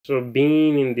So,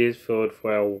 being in this field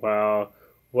for a while,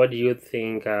 what do you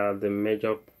think are the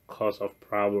major cause of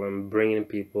problem bringing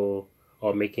people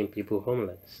or making people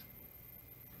homeless?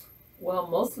 Well,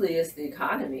 mostly it's the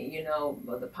economy,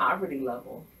 but the poverty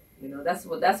level. That's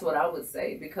what I would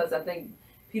say, because I think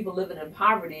people living in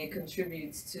poverty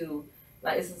contributes to,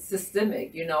 like, it's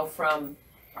systemic, from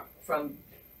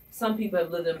some people have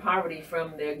lived in poverty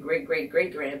from their great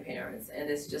grandparents,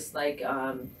 and it's just like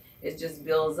it just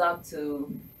builds up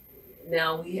to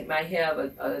now we might have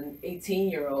an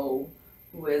 18-year-old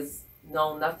who has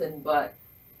known nothing but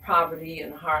poverty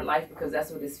and hard life because that's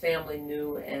what his family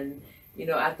knew. And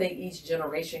I think each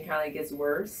generation kind of gets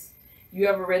worse. You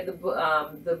ever read the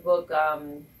book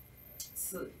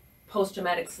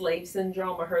post-traumatic slave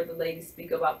syndrome, or heard the lady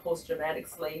speak about post-traumatic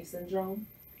slave syndrome?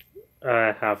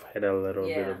 I have heard a little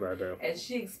bit Yeah, about that. and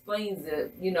she explains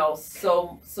it,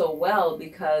 so well,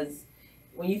 because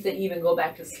when you think, even go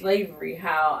back to slavery,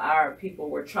 how our people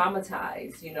were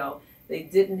traumatized.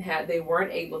 They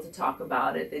weren't able to talk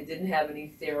about it. They didn't have any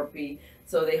therapy,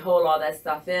 so they hold all that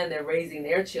stuff in. They're raising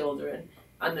their children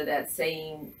under that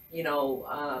same,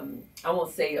 I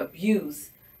won't say abuse,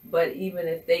 but even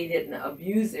if they didn't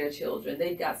abuse their children,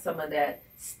 they've got some of that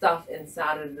stuff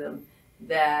inside of them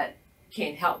that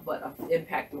can't help but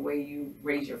impact the way you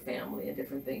raise your family and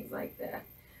different things like that.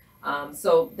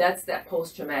 So that's that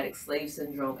post-traumatic slave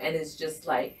syndrome, and it's just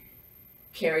like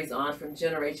carries on from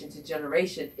generation to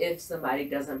generation if somebody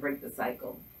doesn't break the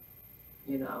cycle,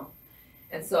 you know.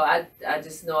 And so I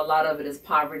just know a lot of it is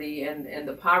poverty, and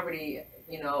the poverty,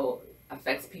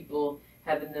 affects people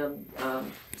having them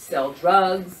sell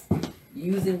drugs,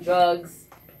 using drugs,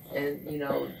 and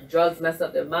drugs mess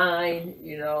up their mind.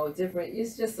 Different.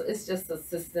 It's just a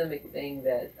systemic thing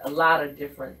that a lot of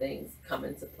different things come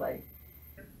into play.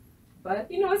 But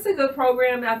it's a good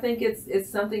program. I think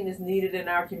it's something that's needed in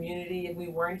our community. If we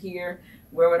weren't here,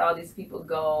 where would all these people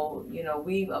go?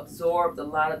 We've absorbed a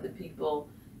lot of the people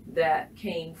that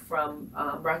came from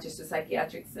Rochester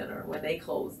Psychiatric Center when they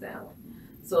closed down.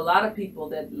 So a lot of people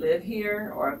that live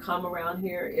here or come around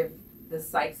here, if the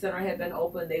psych center had been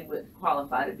open, they would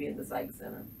qualify to be in the psych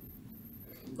center.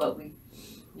 But we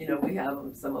have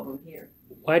some of them here.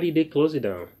 Why did they close it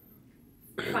down?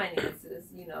 Finances,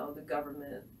 the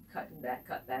government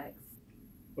cutbacks.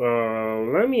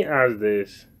 Let me ask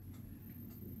this.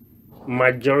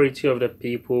 Majority of the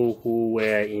people who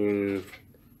were in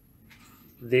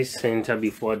this center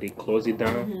before they closed it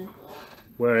down,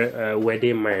 were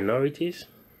they minorities?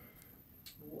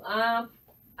 Um,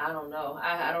 I don't know.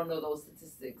 I don't know those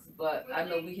statistics, but I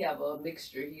know we have a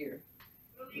mixture here.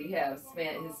 We have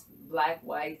his black,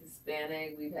 white,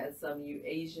 Hispanic. We've had some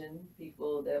Asian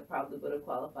people that probably would have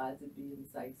qualified to be in the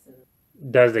psych center.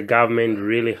 Does the government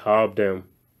really help them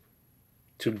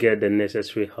to get the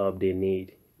necessary help they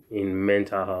need in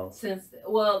mental health?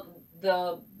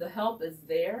 The help is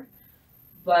there,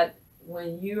 but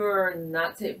when you're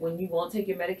not when you won't take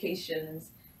your medications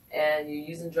and you're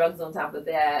using drugs on top of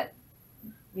that,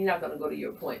 you're not going to go to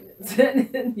your appointments.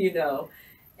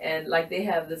 And like, they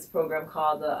have this program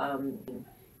called the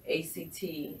ACT,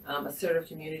 Assertive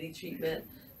Community Treatment.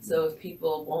 So if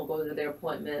people won't go to their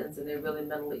appointments and they're really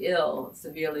mentally ill,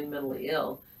 severely mentally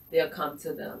ill, they'll come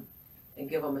to them and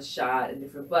give them a shot and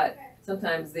different. But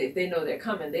sometimes if they know they're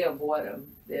coming, they avoid them.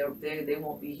 They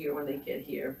won't be here when they get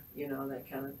here, that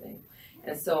kind of thing.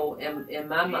 And so in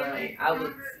my mind, I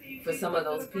would, for some of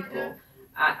those people,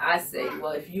 I say,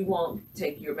 well, if you won't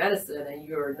take your medicine and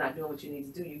you're not doing what you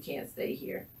need to do, you can't stay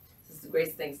here. So the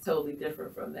Grace thing's totally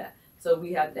different from that. So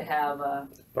we have to have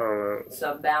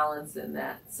some balance in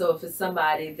that. So if it's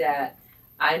somebody that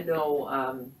I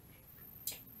know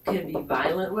can be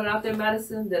violent without their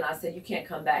medicine, then I say you can't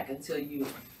come back until you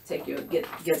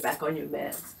get back on your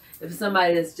meds. If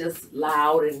somebody is just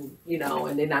loud and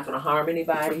and they're not going to harm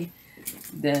anybody,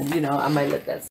 then I might let that